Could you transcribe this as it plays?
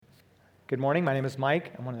Good morning. My name is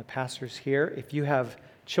Mike. I'm one of the pastors here. If you have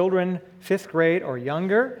children 5th grade or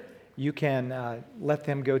younger, you can let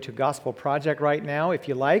them go to Gospel Project right now if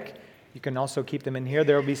you like. You can also keep them in here.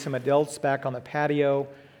 There will be some adults back on the patio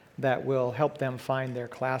that will help them find their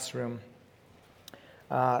classroom.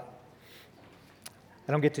 I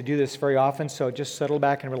don't get to do this very often, so just settle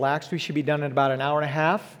back and relax. We should be done in about an hour and a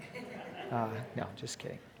half. No, just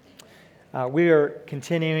kidding. We are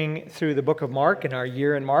continuing through the book of Mark in our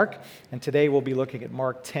year in Mark, and today we'll be looking at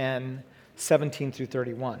Mark 10, 17 through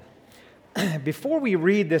 31. Before we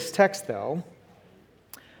read this text, though,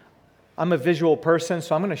 I'm a visual person,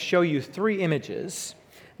 so I'm going to show you 3 images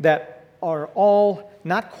that are all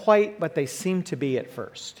not quite what they seem to be at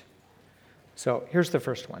first. So here's the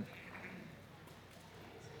first one.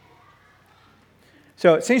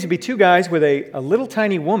 So it seems to be 2 guys with a little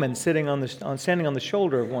tiny woman standing on the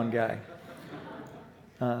shoulder of one guy.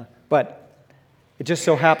 But it just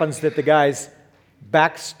so happens that the guy's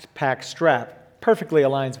backpack strap perfectly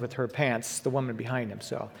aligns with her pants, the woman behind him.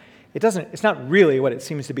 So it's not really what it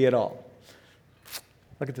seems to be at all.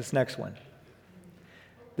 Look at this next one.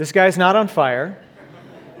 This guy's not on fire.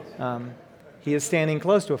 He is standing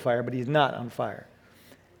close to a fire, but he's not on fire.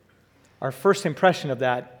 Our first impression of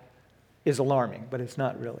that is alarming, but it's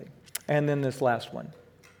not really. And then this last one.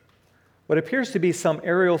 What appears to be some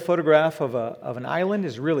aerial photograph of an island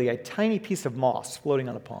is really a tiny piece of moss floating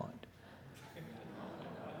on a pond.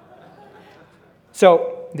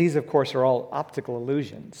 So these, of course, are all optical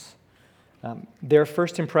illusions. Their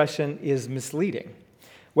first impression is misleading.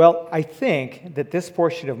 Well, I think that this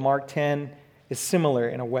portion of Mark 10 is similar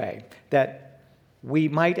in a way, that we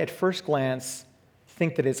might at first glance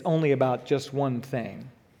think that it's only about just one thing,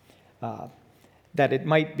 that it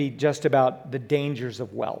might be just about the dangers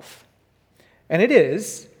of wealth. And it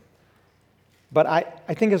is, but I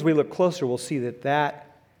think as we look closer, we'll see that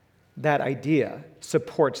idea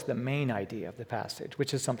supports the main idea of the passage,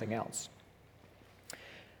 which is something else.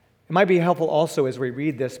 It might be helpful also as we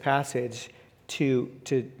read this passage to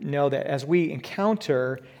know that as we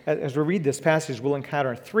read this passage, we'll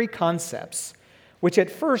encounter 3 concepts, which at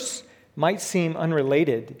first might seem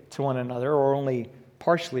unrelated to one another or only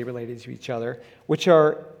partially related to each other, which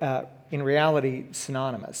are in reality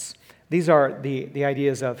synonymous. These are the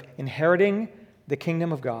ideas of inheriting the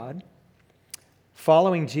kingdom of God,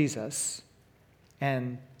 following Jesus,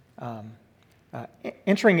 and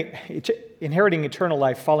inheriting eternal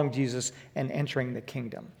life, following Jesus, and entering the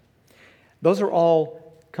kingdom. Those are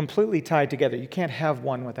all completely tied together. You can't have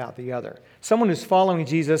one without the other. Someone who's following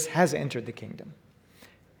Jesus has entered the kingdom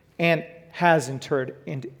and has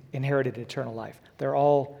inherited eternal life. They're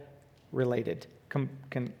all related,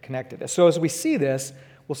 connected. So as we see this,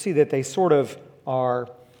 we'll see that they sort of are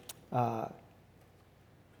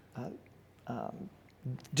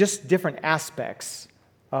just different aspects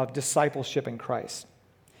of discipleship in Christ,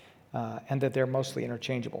 and that they're mostly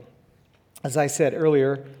interchangeable. As I said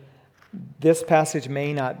earlier, this passage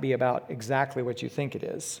may not be about exactly what you think it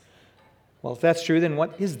is. Well, if that's true, then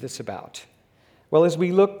what is this about? Well, as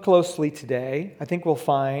we look closely today, I think we'll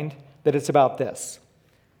find that it's about this.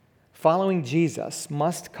 Following Jesus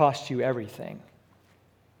must cost you everything,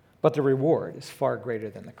 but the reward is far greater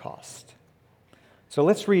than the cost. So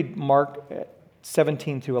let's read Mark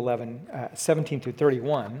 17 through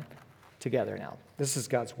 31 together now. This is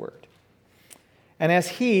God's word. And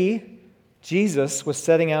as Jesus, was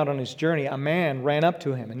setting out on his journey, a man ran up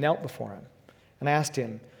to him and knelt before him and asked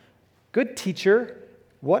him, "Good teacher,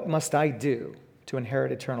 what must I do to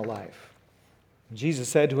inherit eternal life?" And Jesus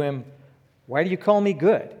said to him, "Why do you call me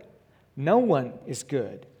good? No one is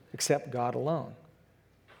good except God alone.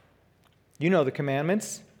 You know the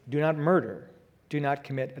commandments: do not murder, do not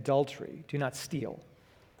commit adultery, do not steal,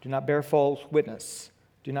 do not bear false witness,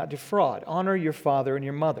 do not defraud, honor your father and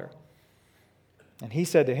your mother." And he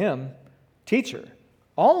said to him, "Teacher,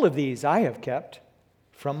 all of these I have kept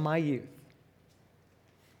from my youth."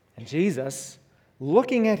 And Jesus,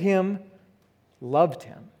 looking at him, loved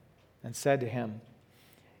him and said to him,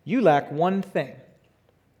 "You lack one thing.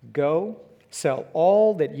 Go, sell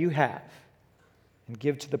all that you have and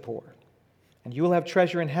give to the poor, and you will have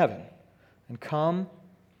treasure in heaven, and come,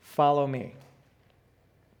 follow me."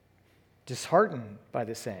 Disheartened by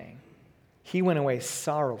the saying, he went away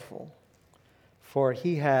sorrowful, for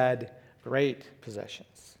he had great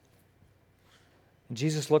possessions. And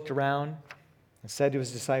Jesus looked around and said to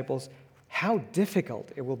his disciples, "How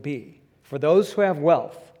difficult it will be for those who have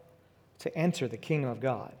wealth to enter the kingdom of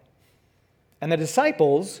God." And the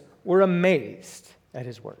disciples were amazed at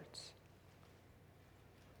his words.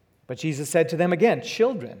 But Jesus said to them again,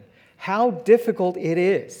 "Children, how difficult it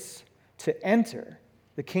is to enter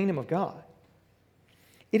the kingdom of God.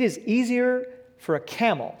 It is easier for a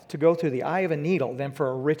camel to go through the eye of a needle than for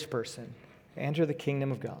a rich person to enter the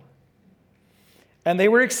kingdom of God. And they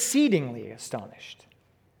were exceedingly astonished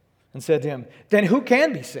and said to him, "Then who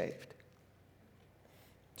can be saved?"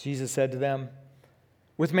 Jesus said to them,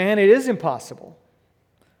 "With man it is impossible,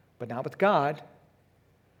 but not with God,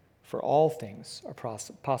 for all things are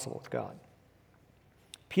possible with God."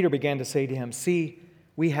 Peter began to say to him, "See,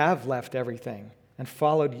 we have left everything and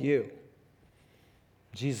followed you."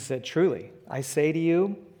 Jesus said, "Truly, I say to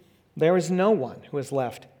you, there is no one who has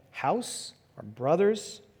left house or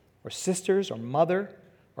brothers or sisters or mother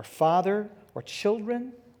or father or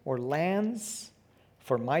children or lands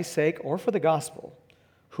for my sake or for the gospel,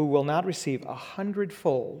 who will not receive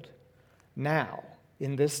 100-fold now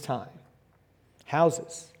in this time,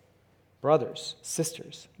 houses, brothers,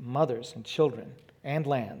 sisters, mothers, and children, and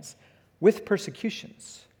lands, with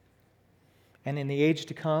persecutions, and in the age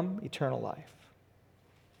to come, eternal life.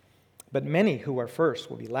 But many who are first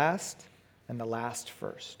will be last, and the last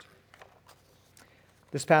first."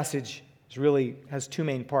 This passage has two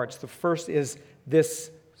main parts. The first is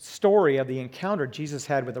this story of the encounter Jesus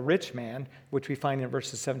had with a rich man, which we find in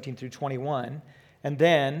verses 17 through 21, and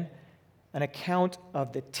then an account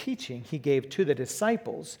of the teaching he gave to the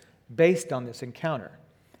disciples based on this encounter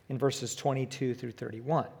in verses 22 through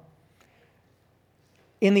 31.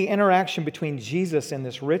 In the interaction between Jesus and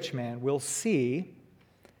this rich man, we'll see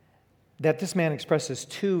that this man expresses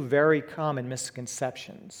two very common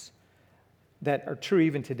misconceptions that are true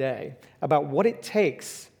even today about what it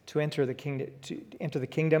takes to enter the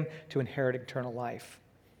kingdom, to inherit eternal life.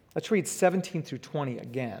 Let's read 17 through 20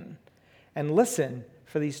 again and listen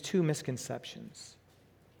for these two misconceptions.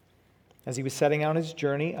 As he was setting out his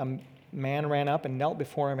journey, a man ran up and knelt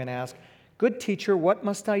before him and asked, "Good teacher, what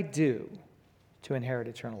must I do to inherit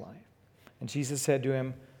eternal life?" And Jesus said to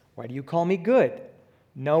him, "Why do you call me good?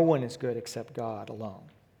 No one is good except God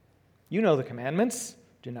alone. You know the commandments.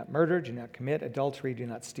 Do not murder, do not commit adultery, do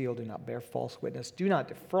not steal, do not bear false witness, do not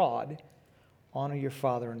defraud, honor your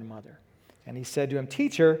father and mother." And he said to him,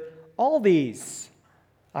 "Teacher, all these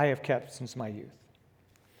I have kept since my youth."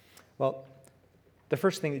 Well, the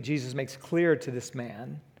first thing that Jesus makes clear to this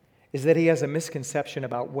man is that he has a misconception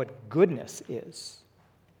about what goodness is.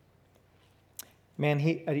 Man,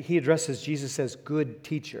 he addresses Jesus as good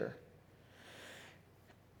teacher.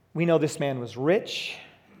 We know this man was rich,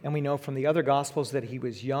 and we know from the other Gospels that he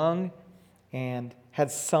was young and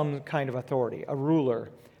had some kind of authority, a ruler,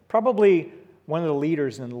 probably one of the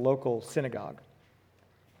leaders in the local synagogue.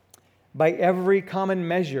 By every common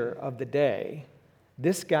measure of the day,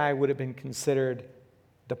 this guy would have been considered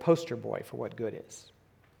the poster boy for what good is.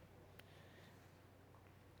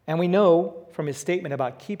 And we know from his statement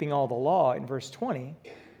about keeping all the law in verse 20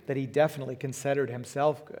 that he definitely considered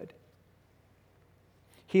himself good.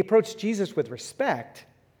 He approached Jesus with respect,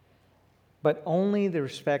 but only the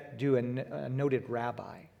respect due a noted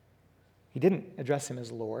rabbi. He didn't address him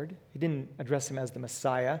as Lord. He didn't address him as the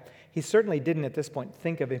Messiah. He certainly didn't at this point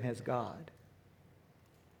think of him as God.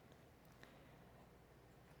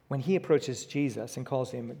 When he approaches Jesus and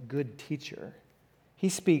calls him a good teacher, he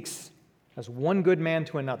speaks as one good man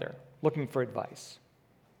to another, looking for advice.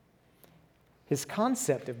 His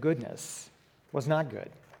concept of goodness was not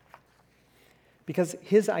good, because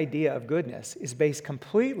his idea of goodness is based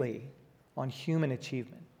completely on human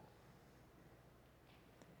achievement.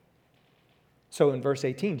 So in verse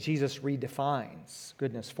 18, Jesus redefines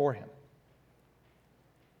goodness for him.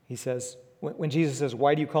 He says, when Jesus says,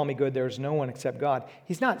 "Why do you call me good? There is no one except God,"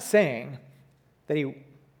 he's not saying that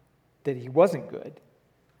he wasn't good.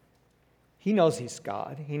 He knows he's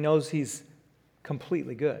God. He knows he's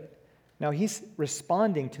completely good. Now he's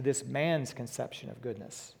responding to this man's conception of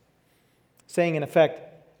goodness, saying in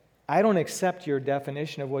effect, "I don't accept your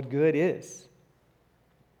definition of what good is."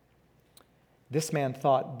 This man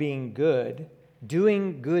thought being good,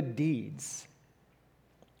 doing good deeds,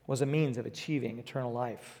 was a means of achieving eternal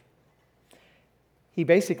life. He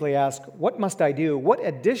basically asked, "What must I do? What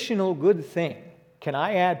additional good thing can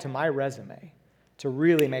I add to my resume to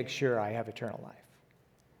really make sure I have eternal life?"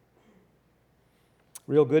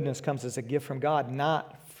 Real goodness comes as a gift from God,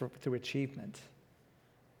 not through achievement.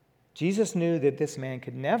 Jesus knew that this man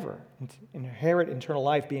could never inherit eternal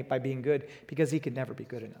life by being good because he could never be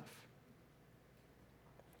good enough.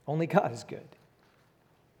 Only God is good.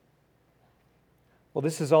 Well,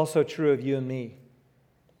 this is also true of you and me.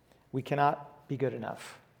 We cannot be good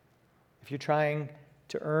enough. If you're trying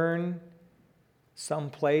to earn some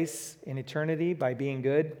place in eternity by being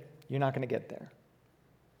good, you're not going to get there.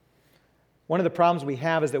 One of the problems we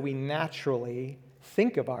have is that we naturally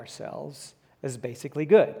think of ourselves as basically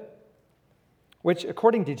good, which,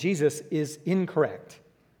 according to Jesus, is incorrect.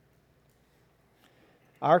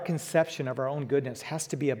 Our conception of our own goodness has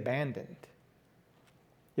to be abandoned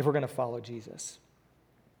if we're going to follow Jesus.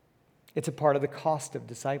 It's a part of the cost of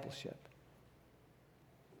discipleship.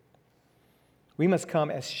 We must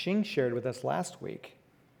come, as Xing shared with us last week,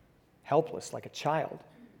 helpless like a child,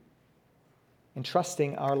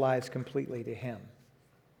 entrusting our lives completely to Him.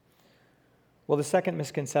 Well, the second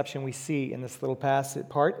misconception we see in this little passage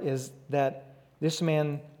part is that this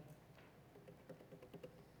man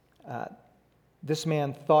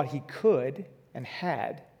thought he could and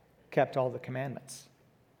had kept all the commandments.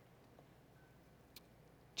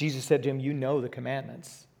 Jesus said to him, "You know the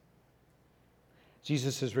commandments."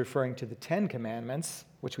 Jesus is referring to the 10 Commandments,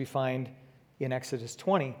 which we find in Exodus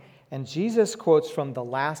 20. And Jesus quotes from the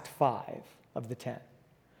last 5 of the 10,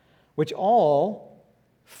 which all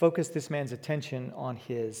focus this man's attention on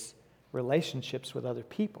his relationships with other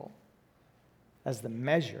people as the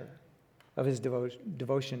measure of his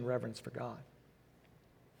devotion and reverence for God.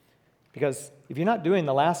 Because if you're not doing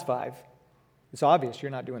the last 5, it's obvious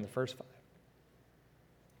you're not doing the first 5.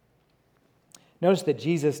 Notice that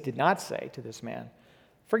Jesus did not say to this man,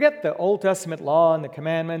 "Forget the Old Testament law and the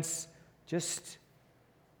commandments. Just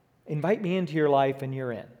invite me into your life and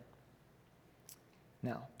you're in."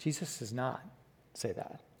 No, Jesus does not say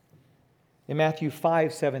that. In Matthew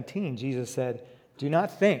 5:17, Jesus said, "Do not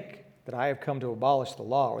think that I have come to abolish the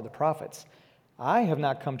law or the prophets. I have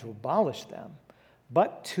not come to abolish them,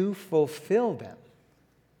 but to fulfill them."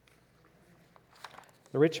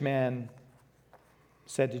 The rich man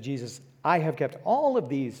said to Jesus, "I have kept all of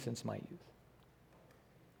these since my youth."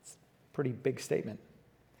 It's a pretty big statement.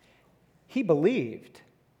 He believed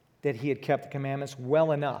that he had kept the commandments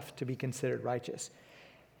well enough to be considered righteous.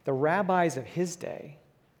 The rabbis of his day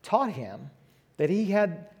taught him that he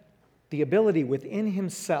had the ability within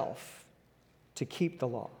himself to keep the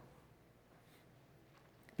law,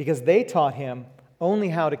 because they taught him only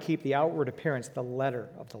how to keep the outward appearance, the letter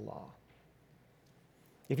of the law.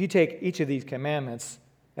 If you take each of these commandments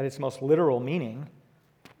at its most literal meaning,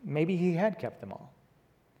 maybe he had kept them all.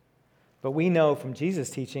 But we know from Jesus'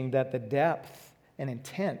 teaching that the depth and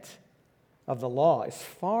intent of the law is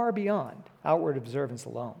far beyond outward observance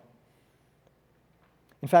alone.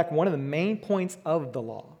 In fact, one of the main points of the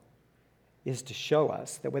law is to show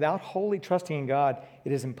us that without wholly trusting in God,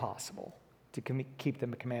 it is impossible to keep the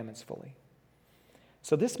commandments fully.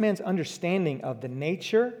 So this man's understanding of the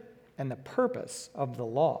nature and the purpose of the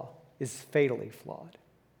law is fatally flawed.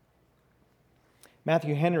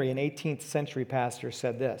 Matthew Henry, an 18th century pastor,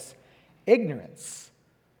 said this: "Ignorance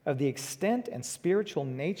of the extent and spiritual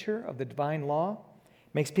nature of the divine law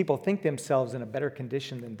makes people think themselves in a better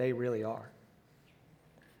condition than they really are."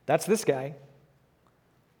 That's this guy.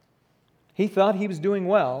 He thought he was doing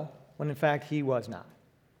well when in fact he was not.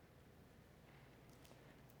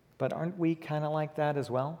 But aren't we kind of like that as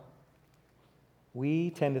well?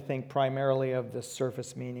 We tend to think primarily of the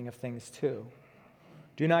surface meaning of things too.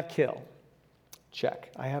 Do not kill.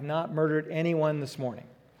 Check. I have not murdered anyone this morning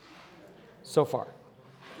so far.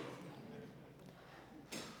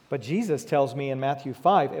 But Jesus tells me in Matthew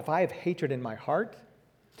 5, if I have hatred in my heart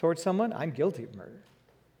towards someone, I'm guilty of murder.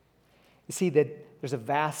 You see that there's a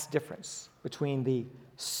vast difference between the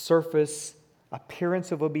surface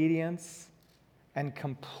appearance of obedience and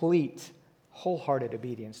complete, wholehearted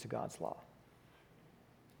obedience to God's law.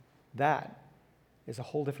 That is a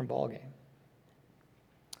whole different ballgame.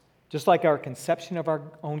 Just like our conception of our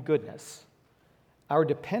own goodness, our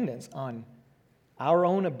dependence on our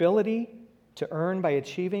own ability to earn by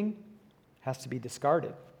achieving has to be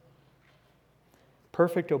discarded.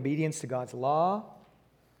 Perfect obedience to God's law,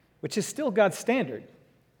 which is still God's standard,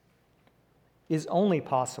 is only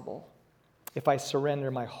possible if I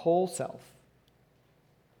surrender my whole self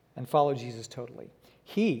and follow Jesus totally.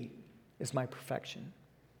 He is my perfection.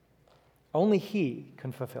 Only He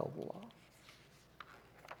can fulfill the law.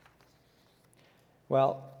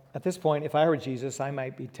 Well, at this point, if I were Jesus, I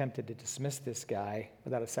might be tempted to dismiss this guy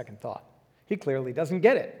without a second thought. He clearly doesn't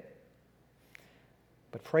get it.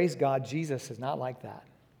 But praise God, Jesus is not like that.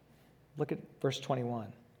 Look at verse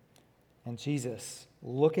 21. And Jesus,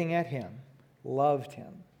 looking at him, loved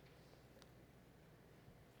him.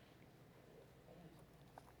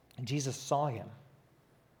 And Jesus saw him,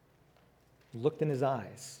 looked in his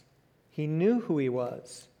eyes. He knew who he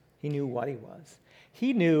was. He knew what he was.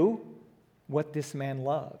 He knew what this man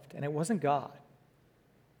loved, and it wasn't God.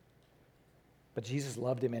 But Jesus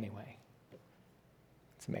loved him anyway.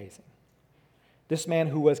 It's amazing. This man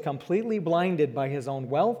who was completely blinded by his own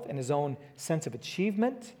wealth and his own sense of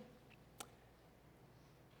achievement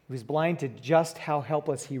He was blind to just how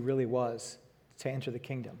helpless he really was to enter the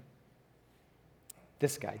kingdom.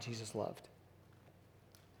 This guy Jesus loved.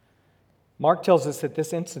 Mark tells us that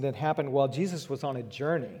this incident happened while Jesus was on a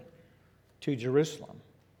journey to Jerusalem,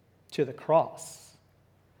 to the cross,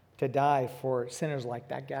 to die for sinners like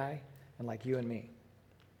that guy and like you and me.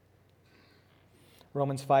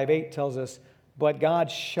 Romans 5:8 tells us, but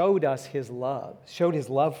God showed his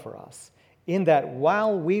love for us, in that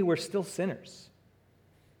while we were still sinners,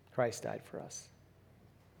 Christ died for us.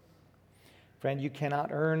 Friend, you cannot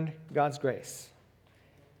earn God's grace.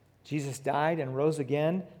 Jesus died and rose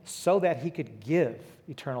again so that he could give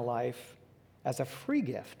eternal life as a free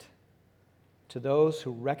gift to those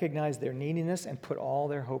who recognize their neediness and put all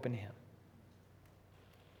their hope in him.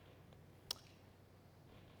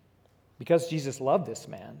 Because Jesus loved this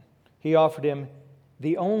man, he offered him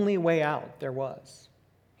the only way out there was.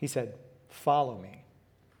 He said, "Follow me."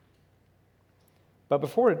 But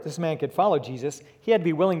before this man could follow Jesus, he had to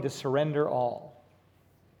be willing to surrender all.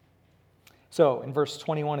 So in verse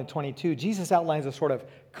 21 and 22, Jesus outlines a sort of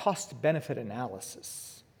cost-benefit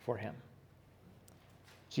analysis for him.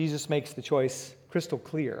 Jesus makes the choice crystal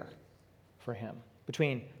clear for him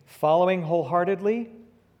between following wholeheartedly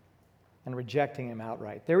and rejecting him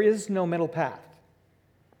outright. There is no middle path.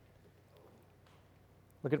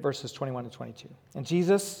 Look at verses 21 and 22. And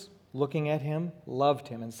Jesus, looking at him, loved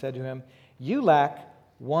him and said to him, "You lack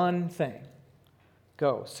one thing.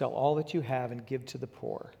 Go, sell all that you have and give to the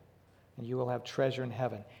poor, and you will have treasure in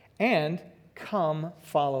heaven. And come,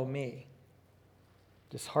 follow me."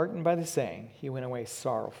 Disheartened by the saying, he went away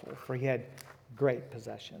sorrowful, for he had great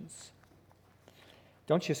possessions.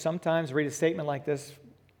 Don't you sometimes read a statement like this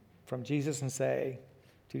from Jesus and say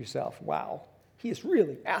to yourself, wow, he is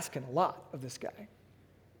really asking a lot of this guy.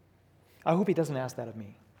 I hope he doesn't ask that of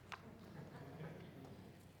me.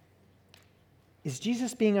 Is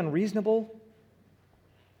Jesus being unreasonable?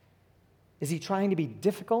 Is he trying to be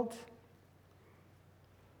difficult?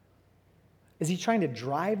 Is he trying to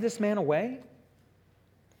drive this man away?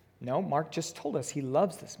 No, Mark just told us he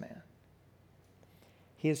loves this man.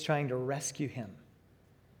 He is trying to rescue him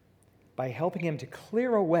by helping him to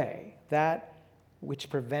clear away that which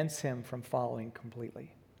prevents him from following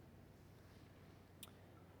completely.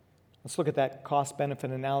 Let's look at that cost-benefit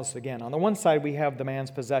analysis again. On the one side, we have the man's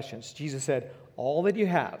possessions. Jesus said, all that you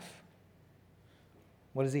have.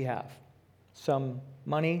 What does he have? Some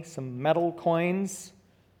money, some metal coins,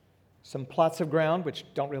 some plots of ground,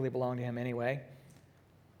 which don't really belong to him anyway,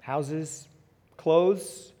 houses,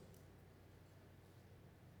 clothes,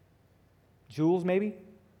 jewels maybe.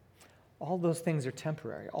 All those things are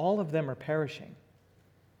temporary. All of them are perishing.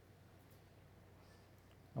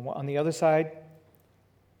 And on the other side,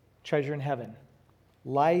 treasure in heaven,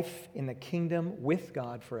 life in the kingdom with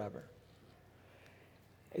God forever.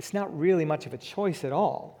 It's not really much of a choice at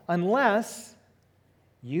all, unless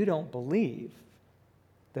you don't believe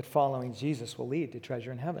that following Jesus will lead to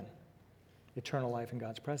treasure in heaven, eternal life in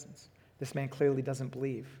God's presence. This man clearly doesn't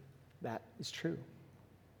believe that is true.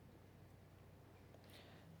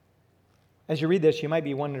 As you read this, you might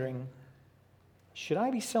be wondering, should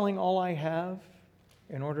I be selling all I have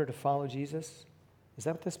in order to follow Jesus? Is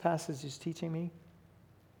that what this passage is teaching me?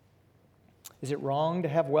 Is it wrong to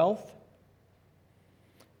have wealth?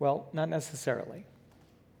 Well, not necessarily.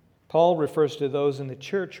 Paul refers to those in the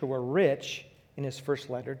church who are rich in his first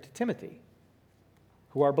letter to Timothy,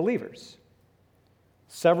 who are believers.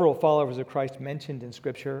 Several followers of Christ mentioned in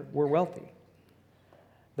Scripture were wealthy.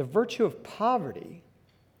 The virtue of poverty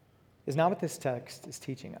is not what this text is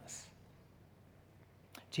teaching us.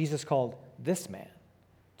 Jesus called this man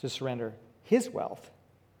to surrender his wealth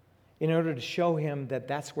in order to show him that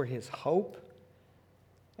that's where his hope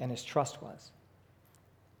and his trust was.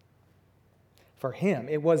 For him,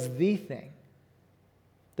 it was the thing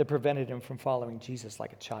that prevented him from following Jesus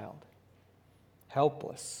like a child,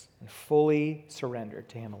 helpless and fully surrendered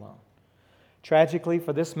to him alone. Tragically,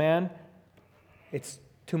 for this man, it's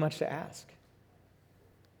too much to ask.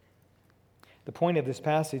 The point of this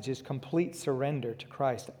passage is complete surrender to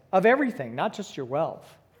Christ of everything, not just your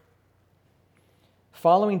wealth.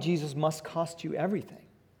 Following Jesus must cost you everything,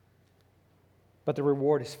 but the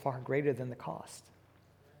reward is far greater than the cost.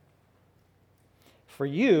 For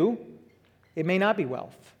you, it may not be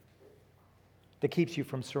wealth that keeps you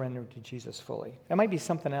from surrendering to Jesus fully. It might be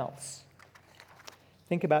something else.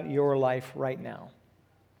 Think about your life right now.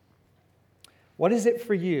 What is it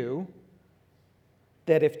for you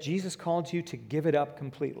that if Jesus called you to give it up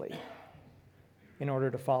completely in order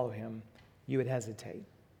to follow him, you would hesitate?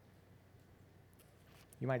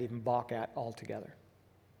 You might even balk at altogether.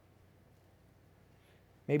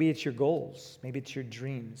 Maybe it's your goals. Maybe it's your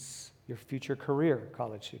dreams, your future career,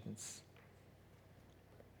 college students.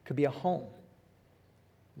 It could be a home,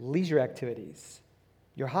 leisure activities,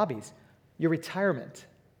 your hobbies, your retirement,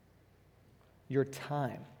 your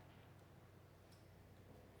time.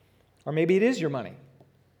 Or maybe it is your money.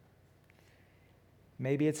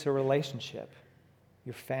 Maybe it's a relationship,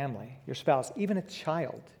 your family, your spouse, even a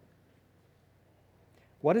child.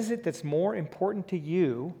 What is it that's more important to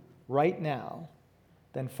you right now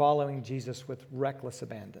than following Jesus with reckless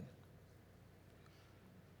abandon?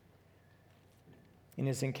 In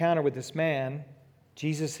his encounter with this man,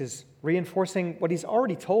 Jesus is reinforcing what he's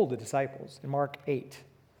already told the disciples in Mark 8,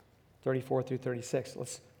 34 through 36.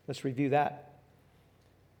 Let's review that.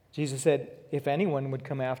 Jesus said, "If anyone would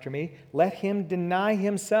come after me, let him deny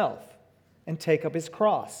himself and take up his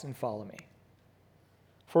cross and follow me.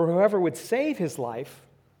 For whoever would save his life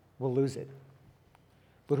will lose it.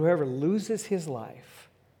 But whoever loses his life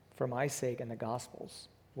for my sake and the gospel's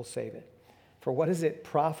will save it. For what does it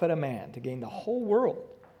profit a man to gain the whole world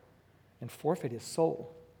and forfeit his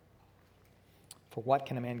soul? For what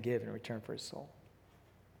can a man give in return for his soul?"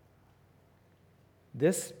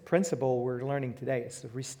 This principle we're learning today is a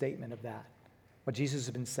restatement of that, what Jesus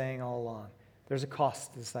has been saying all along. There's a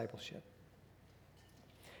cost to discipleship.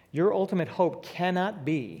 Your ultimate hope cannot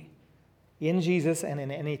be in Jesus and in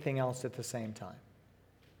anything else at the same time.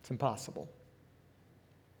 It's impossible.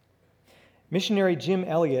 Missionary Jim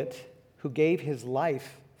Elliot, who gave his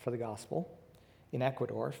life for the gospel in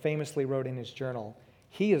Ecuador, famously wrote in his journal,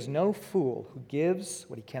 "He is no fool who gives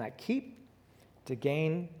what he cannot keep to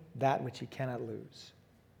gain that which he cannot lose."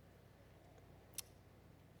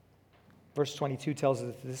 Verse 22 tells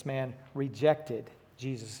us that this man rejected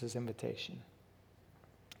Jesus' invitation.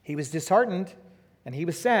 He was disheartened and he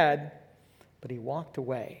was sad, but he walked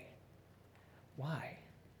away. Why?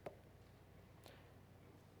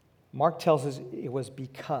 Mark tells us it was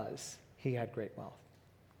because he had great wealth.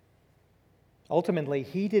 Ultimately,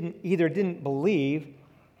 he didn't believe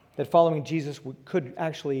that following Jesus could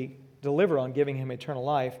actually deliver on giving him eternal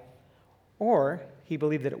life, or he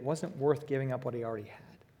believed that it wasn't worth giving up what he already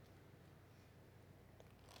had.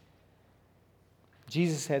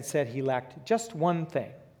 Jesus had said he lacked just one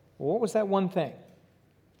thing. Well, what was that one thing?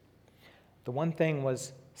 The one thing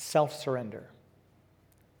was self-surrender.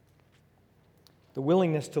 The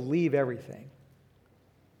willingness to leave everything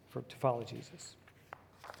to follow Jesus.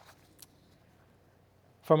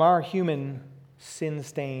 From our human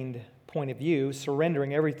sin-stained point of view,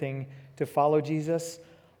 surrendering everything to follow Jesus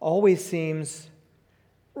always seems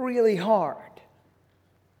really hard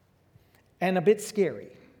and a bit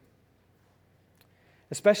scary,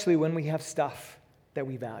 especially when we have stuff that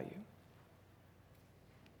we value.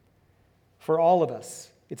 For all of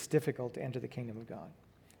us, it's difficult to enter the kingdom of God.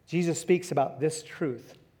 Jesus speaks about this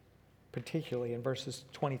truth, particularly in verses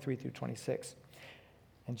 23 through 26.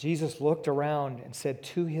 And Jesus looked around and said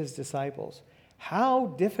to his disciples, "How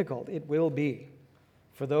difficult it will be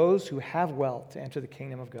for those who have wealth to enter the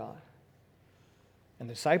kingdom of God." And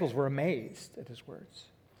the disciples were amazed at his words.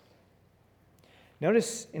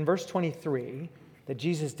 Notice in verse 23 that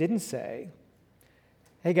Jesus didn't say,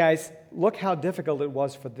 "Hey guys, look how difficult it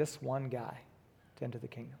was for this one guy to enter the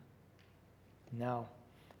kingdom." No.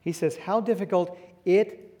 He says how difficult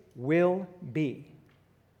it will be.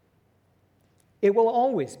 It will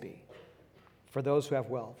always be for those who have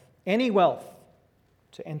wealth, any wealth,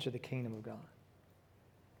 to enter the kingdom of God.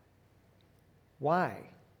 Why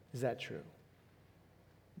is that true?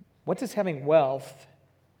 What does having wealth,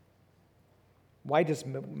 why does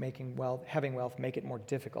having wealth make it more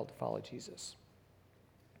difficult to follow Jesus?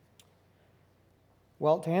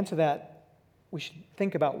 Well, to answer that, we should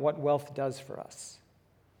think about what wealth does for us.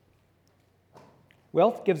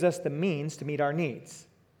 Wealth gives us the means to meet our needs.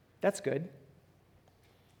 That's good.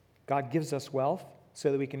 God gives us wealth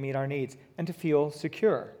so that we can meet our needs and to feel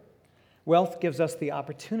secure. Wealth gives us the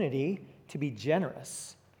opportunity to be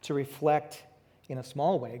generous, to reflect in a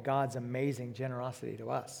small way God's amazing generosity to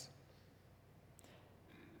us.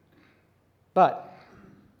 But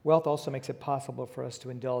wealth also makes it possible for us to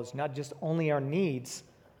indulge not just only our needs,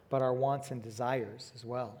 but our wants and desires as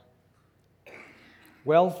well.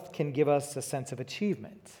 Wealth can give us a sense of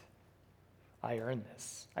achievement. I earned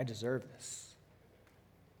this. I deserve this.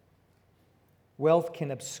 Wealth can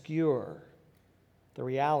obscure the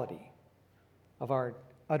reality of our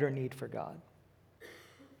utter need for God.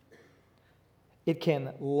 It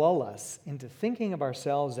can lull us into thinking of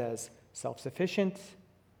ourselves as self-sufficient,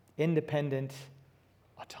 independent,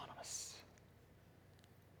 autonomous.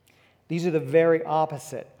 These are the very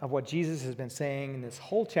opposite of what Jesus has been saying in this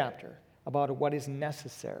whole chapter about what is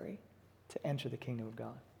necessary to enter the kingdom of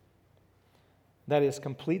God. That is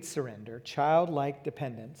complete surrender, childlike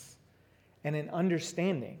dependence, and an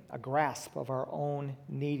understanding, a grasp of our own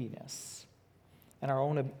neediness and our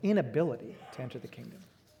own inability to enter the kingdom.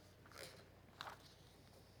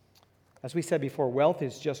 As we said before, wealth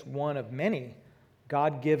is just one of many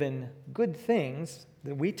God-given good things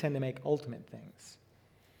that we tend to make ultimate things.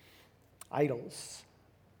 Idols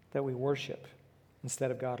that we worship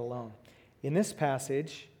instead of God alone. In this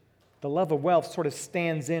passage, the love of wealth sort of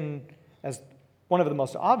stands in as one of the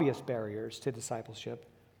most obvious barriers to discipleship,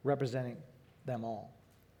 representing them all.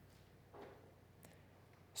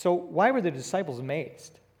 So why were the disciples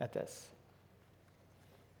amazed at this?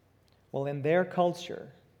 Well, in their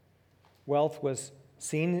culture, wealth was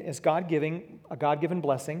seen as a God-given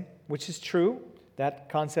blessing, which is true. That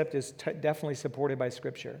concept is definitely supported by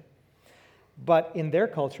Scripture. But in their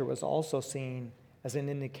culture, it was also seen as an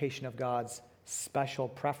indication of God's special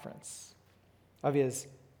preference, of His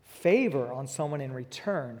favor on someone in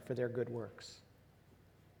return for their good works.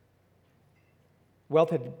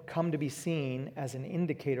 Wealth had come to be seen as an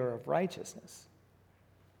indicator of righteousness.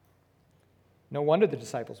 No wonder the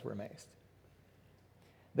disciples were amazed.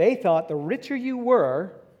 They thought the richer you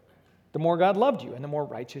were, the more God loved you and the more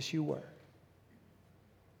righteous you were.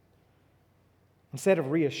 Instead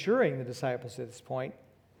of reassuring the disciples at this point,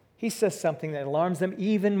 He says something that alarms them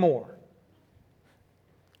even more.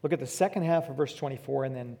 Look at the second half of verse 24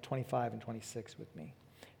 and then 25 and 26 with me.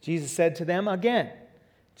 Jesus said to them again,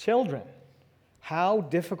 "Children, how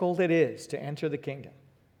difficult it is to enter the kingdom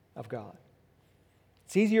of God.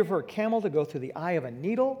 It's easier for a camel to go through the eye of a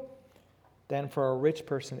needle than for a rich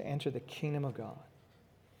person to enter the kingdom of God."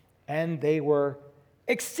 And they were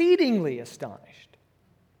exceedingly astonished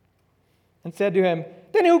and said to Him,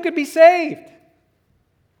 "Then who could be saved?"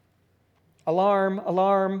 Alarm,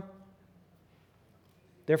 alarm.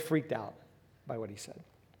 They're freaked out by what He said.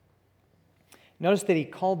 Notice that He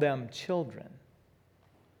called them children.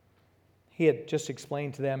 He had just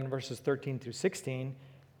explained to them in verses 13 through 16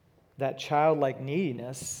 that childlike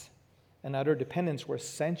neediness and utter dependence were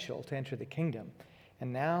essential to enter the kingdom.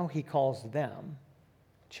 And now He calls them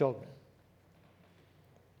children.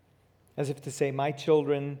 As if to say, "My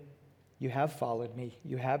children, you have followed me.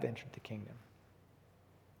 You have entered the kingdom."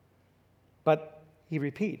 But He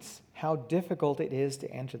repeats how difficult it is to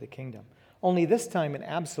enter the kingdom. Only this time in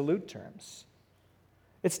absolute terms.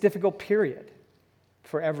 It's difficult, period,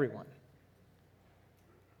 for everyone.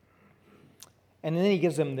 And then He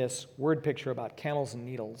gives them this word picture about camels and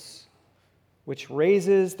needles, which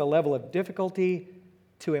raises the level of difficulty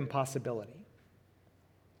to impossibility.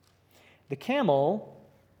 The camel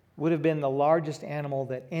would have been the largest animal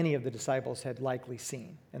that any of the disciples had likely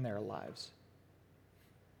seen in their lives.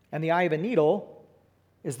 And the eye of a needle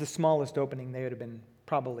is the smallest opening they would have been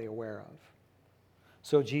probably aware of.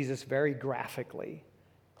 So Jesus very graphically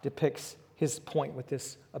depicts His point with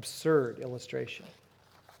this absurd illustration.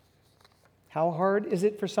 How hard is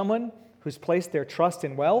it for someone who's placed their trust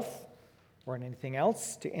in wealth or in anything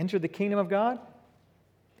else to enter the kingdom of God?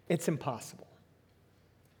 It's impossible.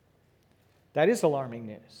 That is alarming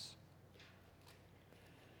news.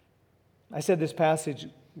 I said this passage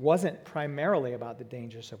wasn't primarily about the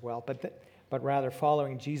dangers of wealth, but rather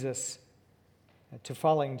following Jesus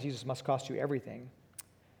must cost you everything.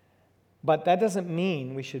 But that doesn't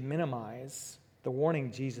mean we should minimize the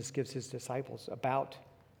warning Jesus gives His disciples about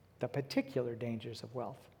the particular dangers of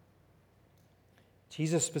wealth.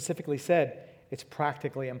 Jesus specifically said it's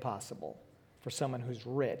practically impossible for someone who's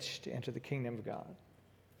rich to enter the kingdom of God.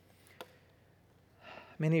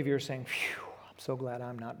 Many of you are saying, "Phew, I'm so glad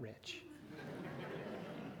I'm not rich."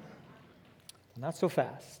 Not so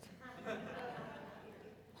fast.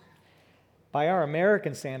 By our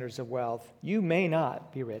American standards of wealth, you may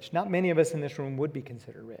not be rich. Not many of us in this room would be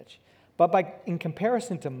considered rich. But in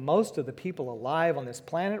comparison to most of the people alive on this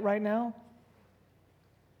planet right now,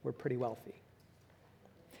 we're pretty wealthy.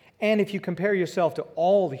 And if you compare yourself to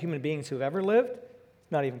all the human beings who have ever lived,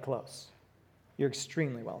 not even close. You're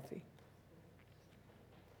extremely wealthy.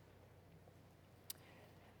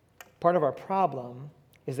 Part of our problem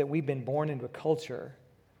is that we've been born into a culture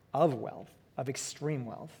of wealth, of extreme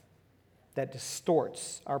wealth, that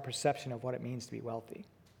distorts our perception of what it means to be wealthy.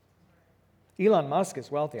 Elon Musk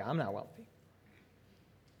is wealthy. I'm not wealthy.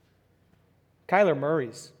 Kyler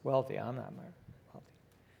Murray's wealthy. I'm not wealthy.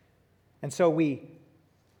 And so we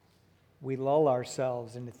lull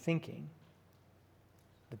ourselves into thinking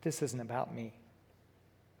that this isn't about me.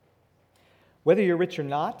 Whether you're rich or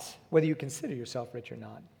not, whether you consider yourself rich or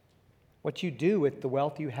not, what you do with the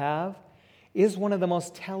wealth you have is one of the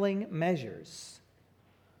most telling measures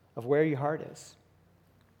of where your heart is.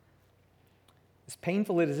 As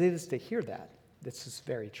painful as it is to hear that, this is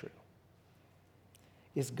very true.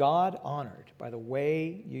 Is God honored by the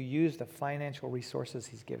way you use the financial resources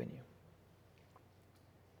He's given you?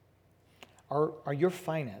 Are your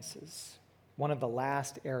finances one of the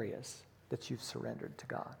last areas that you've surrendered to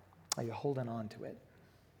God? Are you holding on to it?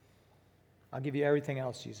 I'll give you everything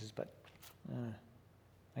else, Jesus, but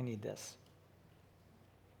I need this.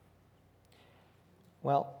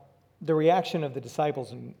 Well, the reaction of the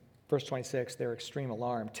disciples in verse 26, their extreme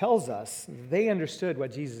alarm, tells us they understood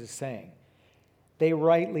what Jesus is saying. They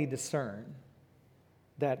rightly discern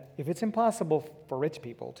that if it's impossible for rich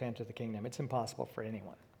people to enter the kingdom, it's impossible for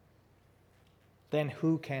anyone. Then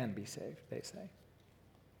who can be saved, they say?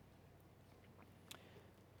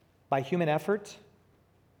 By human effort,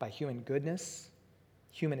 by human goodness,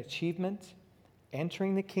 human achievement,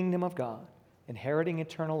 entering the kingdom of God, inheriting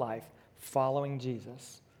eternal life, following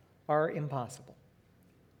Jesus, are impossible.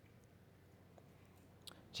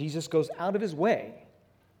 Jesus goes out of his way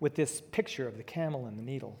with this picture of the camel and the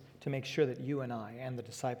needle to make sure that you and I and the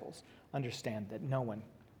disciples understand that no one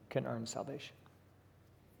can earn salvation.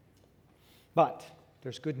 But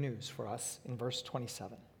there's good news for us in verse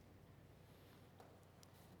 27.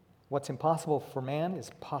 What's impossible for man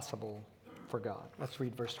is possible for God. Let's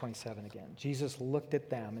read verse 27 again. Jesus looked at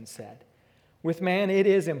them and said, "With man it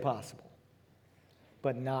is impossible,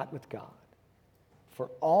 but not with God. For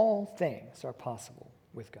all things are possible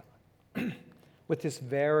with God." With this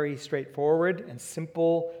very straightforward and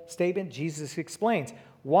simple statement, Jesus explains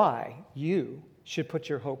why you should put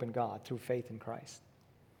your hope in God through faith in Christ.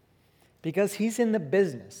 Because he's in the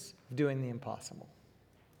business of doing the impossible.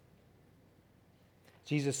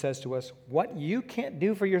 Jesus says to us, what you can't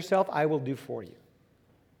do for yourself, I will do for you.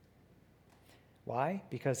 Why?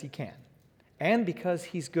 Because he can. And because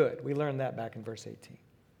he's good. We learned that back in verse 18.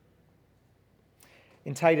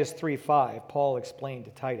 In Titus 3:5, Paul explained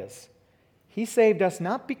to Titus, he saved us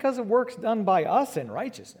not because of works done by us in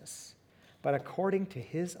righteousness, but according to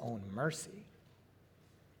his own mercy.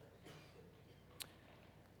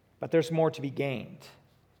 But there's more to be gained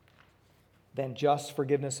than just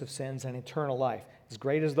forgiveness of sins and eternal life. As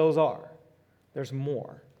great as those are, there's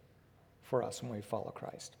more for us when we follow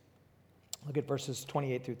Christ. Look at verses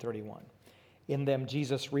 28 through 31. In them,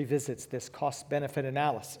 Jesus revisits this cost-benefit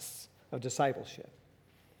analysis of discipleship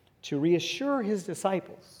to reassure his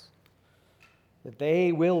disciples that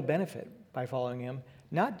they will benefit by following him,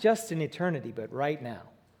 not just in eternity, but right now,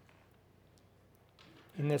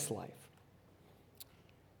 in this life.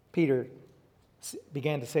 Peter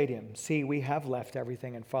began to say to him, "See, we have left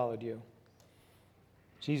everything and followed you."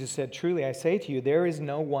 Jesus said, "Truly I say to you, there is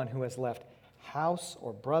no one who has left house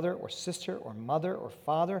or brother or sister or mother or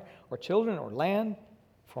father or children or land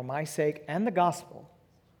for my sake and the gospel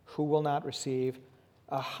who will not receive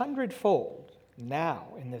 100-fold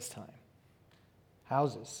now in this time.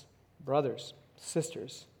 Houses, brothers,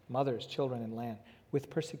 sisters, mothers, children, and land, with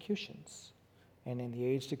persecutions, and in the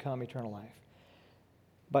age to come eternal life.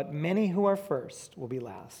 But many who are first will be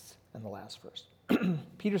last, and the last first."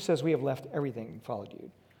 Peter says we have left everything and followed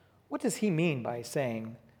you. What does he mean by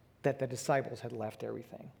saying that the disciples had left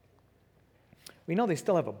everything? We know they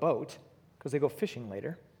still have a boat because they go fishing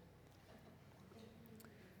later.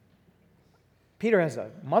 Peter has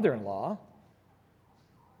a mother-in-law,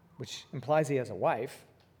 which implies he has a wife.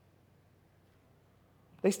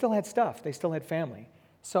 They still had stuff. They still had family.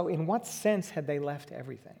 So in what sense had they left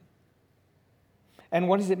everything? And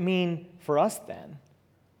what does it mean for us then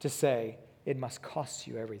to say it must cost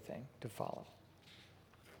you everything to follow?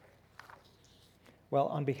 Well,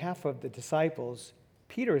 on behalf of the disciples,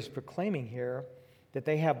 Peter is proclaiming here that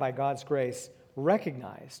they have, by God's grace,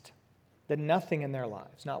 recognized that nothing in their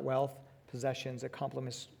lives, not wealth, possessions,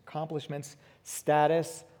 accomplishments,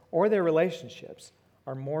 status, or their relationships,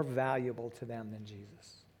 are more valuable to them than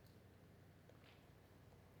Jesus.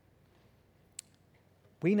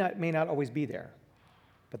 We may not always be there,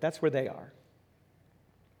 but that's where they are.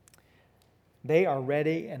 They are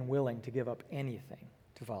ready and willing to give up anything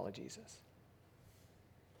to follow Jesus.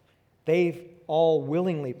 They've all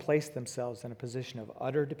willingly placed themselves in a position of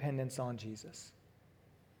utter dependence on Jesus.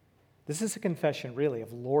 This is a confession, really,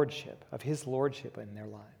 of lordship, of his lordship in their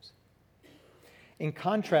lives. In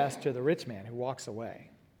contrast to the rich man who walks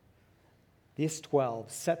away, these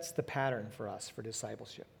 12 sets the pattern for us for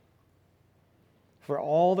discipleship, for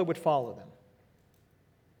all that would follow them.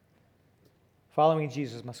 Following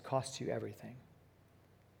Jesus must cost you everything,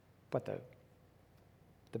 but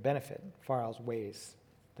the benefit far outweighs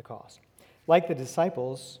the cost. Like the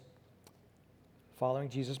disciples, following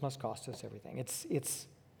Jesus must cost us everything. It's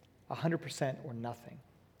 100% or nothing.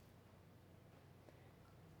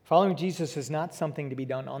 Following Jesus is not something to be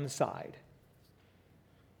done on the side.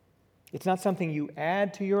 It's not something you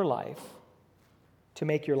add to your life to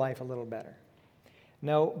make your life a little better.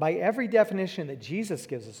 No, by every definition that Jesus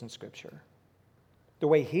gives us in Scripture, the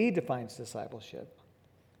way he defines discipleship,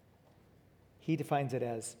 he defines it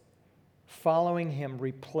as following him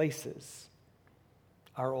replaces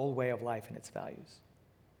our old way of life and its values.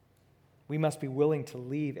 We must be willing to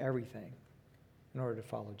leave everything in order to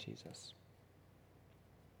follow Jesus.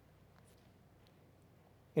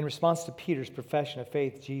 In response to Peter's profession of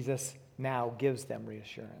faith, Jesus now gives them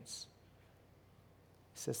reassurance.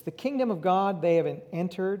 He says, the kingdom of God they have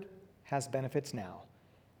entered has benefits now.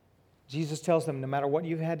 Jesus tells them no matter what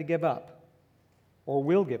you've had to give up or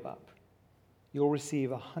will give up, you'll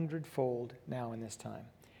receive 100-fold now in this time.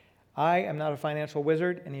 I am not a financial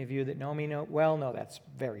wizard. Any of you that know me know that's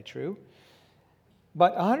very true.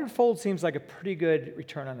 But 100-fold seems like a pretty good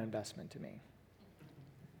return on investment to me.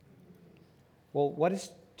 Well, what is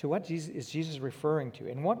Jesus referring to?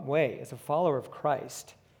 In what way is a follower of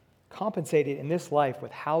Christ compensated in this life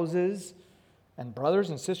with houses and brothers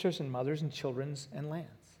and sisters and mothers and children and lands?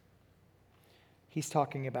 He's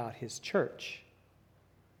talking about his church.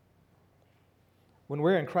 When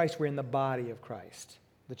we're in Christ, we're in the body of Christ,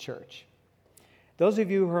 the church. Those of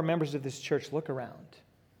you who are members of this church, look around.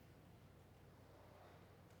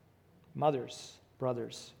 Mothers,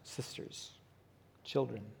 brothers, sisters,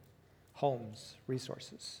 children, homes,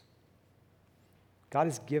 resources. God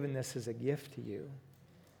has given this as a gift to you.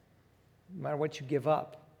 No matter what you give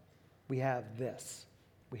up, we have this.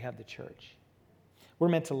 We have the church. We're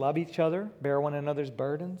meant to love each other, bear one another's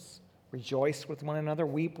burdens, rejoice with one another,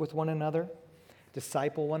 weep with one another,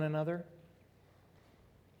 disciple one another.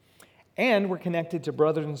 And we're connected to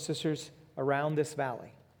brothers and sisters around this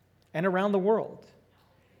valley and around the world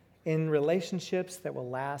in relationships that will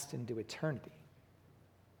last into eternity.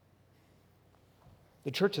 The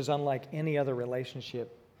church is unlike any other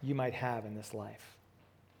relationship you might have in this life.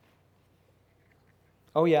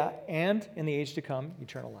 Oh yeah, and in the age to come,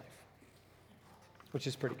 eternal life, which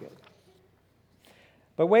is pretty good.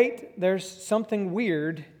 But wait, there's something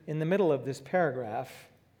weird in the middle of this paragraph.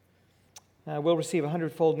 We'll receive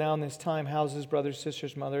 100-fold now in this time, houses, brothers,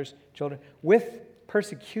 sisters, mothers, children, with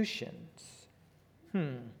persecutions.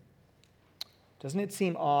 Doesn't it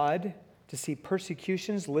seem odd to see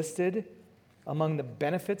persecutions listed among the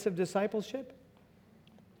benefits of discipleship?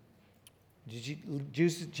 Did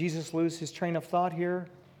Jesus lose his train of thought here?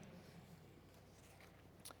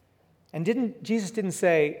 And Jesus didn't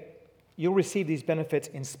say, you'll receive these benefits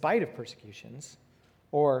in spite of persecutions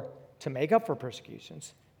or to make up for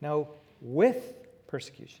persecutions. No, with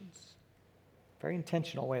persecutions. Very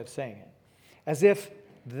intentional way of saying it. As if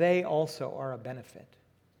they also are a benefit.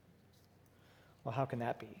 Well, how can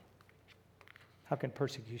that be? How can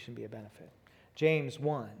persecution be a benefit? James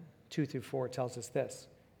 1:2-4 tells us this.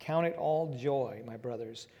 Count it all joy, my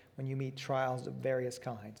brothers, when you meet trials of various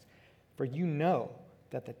kinds. For you know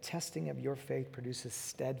that the testing of your faith produces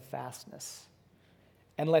steadfastness.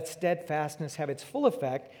 And let steadfastness have its full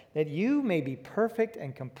effect, that you may be perfect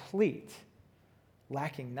and complete,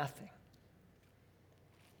 lacking nothing.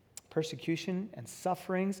 Persecution and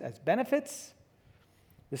sufferings as benefits,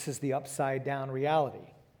 this is the upside-down reality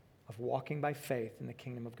of walking by faith in the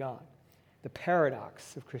kingdom of God. The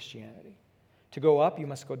paradox of Christianity. To go up, you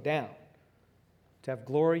must go down. To have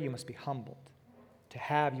glory, you must be humbled. To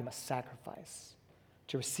have, you must sacrifice.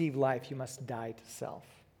 To receive life, you must die to self.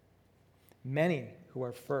 Many who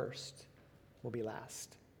are first will be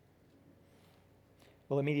last.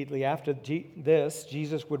 Well, immediately after this,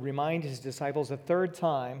 Jesus would remind his disciples a third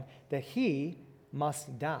time that he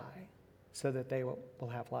must die so that they will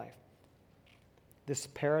have life. This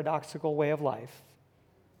paradoxical way of life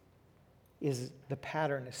is the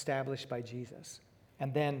pattern established by Jesus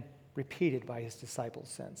and then repeated by his disciples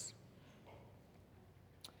since.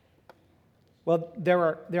 Well, there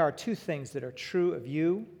are two things that are true of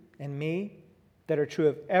you and me that are true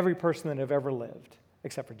of every person that have ever lived,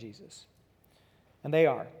 except for Jesus. And they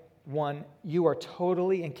are, one, you are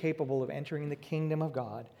totally incapable of entering the kingdom of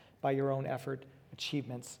God by your own effort,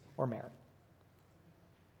 achievements, or merit.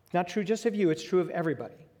 It's not true just of you, it's true of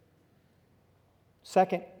everybody.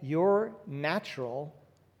 Second, your natural,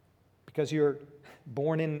 because you're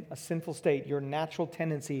born in a sinful state, your natural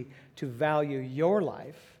tendency to value your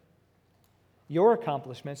life, your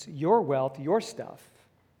accomplishments, your wealth, your stuff,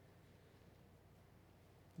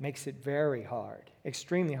 makes it very hard,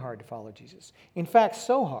 extremely hard to follow Jesus. In fact,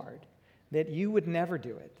 so hard that you would never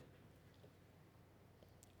do it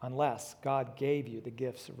unless God gave you the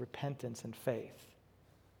gifts of repentance and faith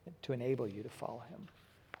to enable you to follow him.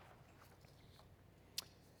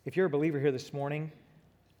 If you're a believer here this morning,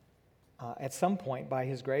 at some point, by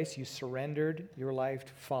His grace, you surrendered your life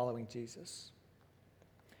to following Jesus.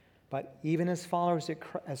 But even as followers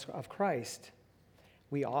of Christ,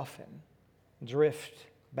 we often drift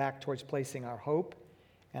back towards placing our hope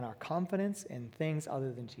and our confidence in things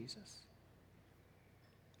other than Jesus.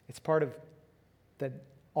 It's part of the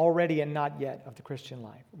already and not yet of the Christian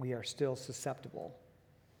life. We are still susceptible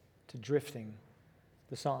to drifting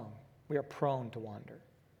the song. We are prone to wander.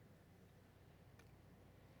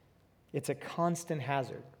 It's a constant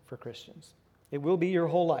hazard for Christians. It will be your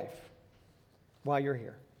whole life while you're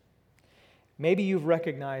here. Maybe you've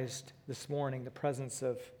recognized this morning the presence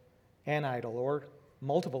of an idol or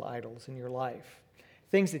multiple idols in your life,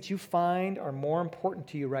 things that you find are more important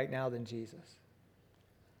to you right now than Jesus.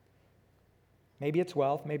 Maybe it's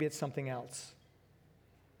wealth, maybe it's something else.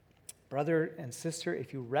 Brother and sister,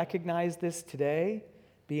 if you recognize this today,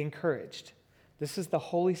 be encouraged. This is the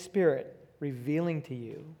Holy Spirit revealing to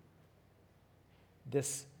you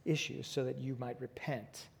this issue so that you might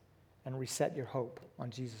repent and reset your hope on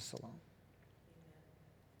Jesus alone.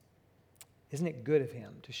 Isn't it good of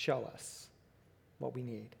Him to show us what we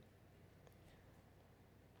need?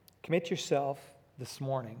 Commit yourself this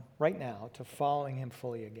morning, right now, to following Him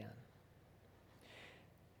fully again.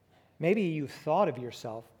 Maybe you've thought of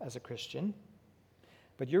yourself as a Christian,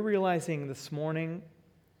 but you're realizing this morning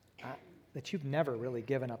that you've never really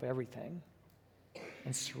given up everything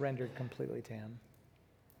and surrendered completely to Him.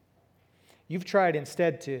 You've tried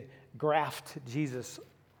instead to graft Jesus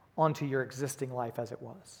onto your existing life as it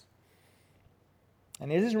was.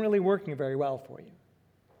 And it isn't really working very well for you.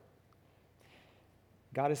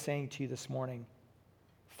 God is saying to you this morning,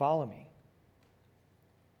 follow me.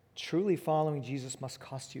 Truly following Jesus must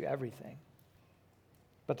cost you everything.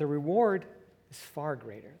 But the reward is far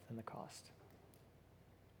greater than the cost.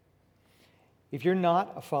 If you're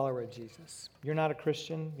not a follower of Jesus, you're not a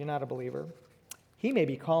Christian, you're not a believer, He may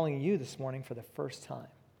be calling you this morning for the first time.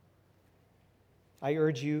 I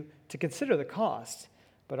urge you to consider the cost,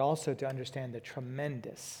 but also to understand the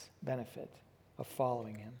tremendous benefit of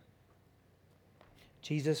following Him.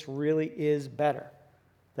 Jesus really is better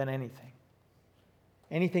than anything.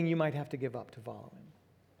 Anything you might have to give up to follow Him.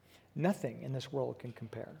 Nothing in this world can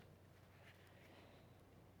compare.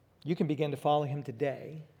 You can begin to follow Him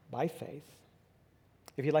today by faith.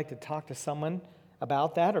 If you'd like to talk to someone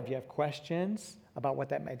about that, or if you have questions about what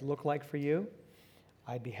that might look like for you,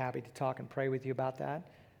 I'd be happy to talk and pray with you about that.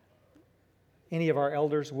 Any of our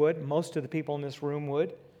elders would. Most of the people in this room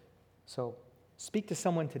would. So speak to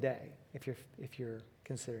someone today if you're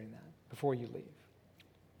considering that before you leave.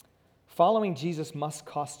 Following Jesus must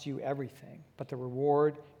cost you everything, but the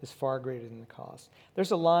reward is far greater than the cost.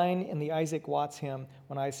 There's a line in the Isaac Watts hymn,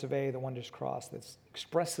 When I Survey the Wondrous Cross, that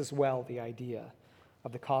expresses well the idea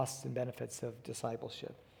of the costs and benefits of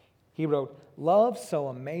discipleship. He wrote, "Love so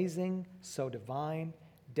amazing, so divine,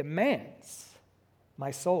 demands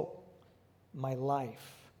my soul, my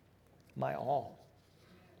life, my all."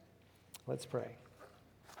 Let's pray.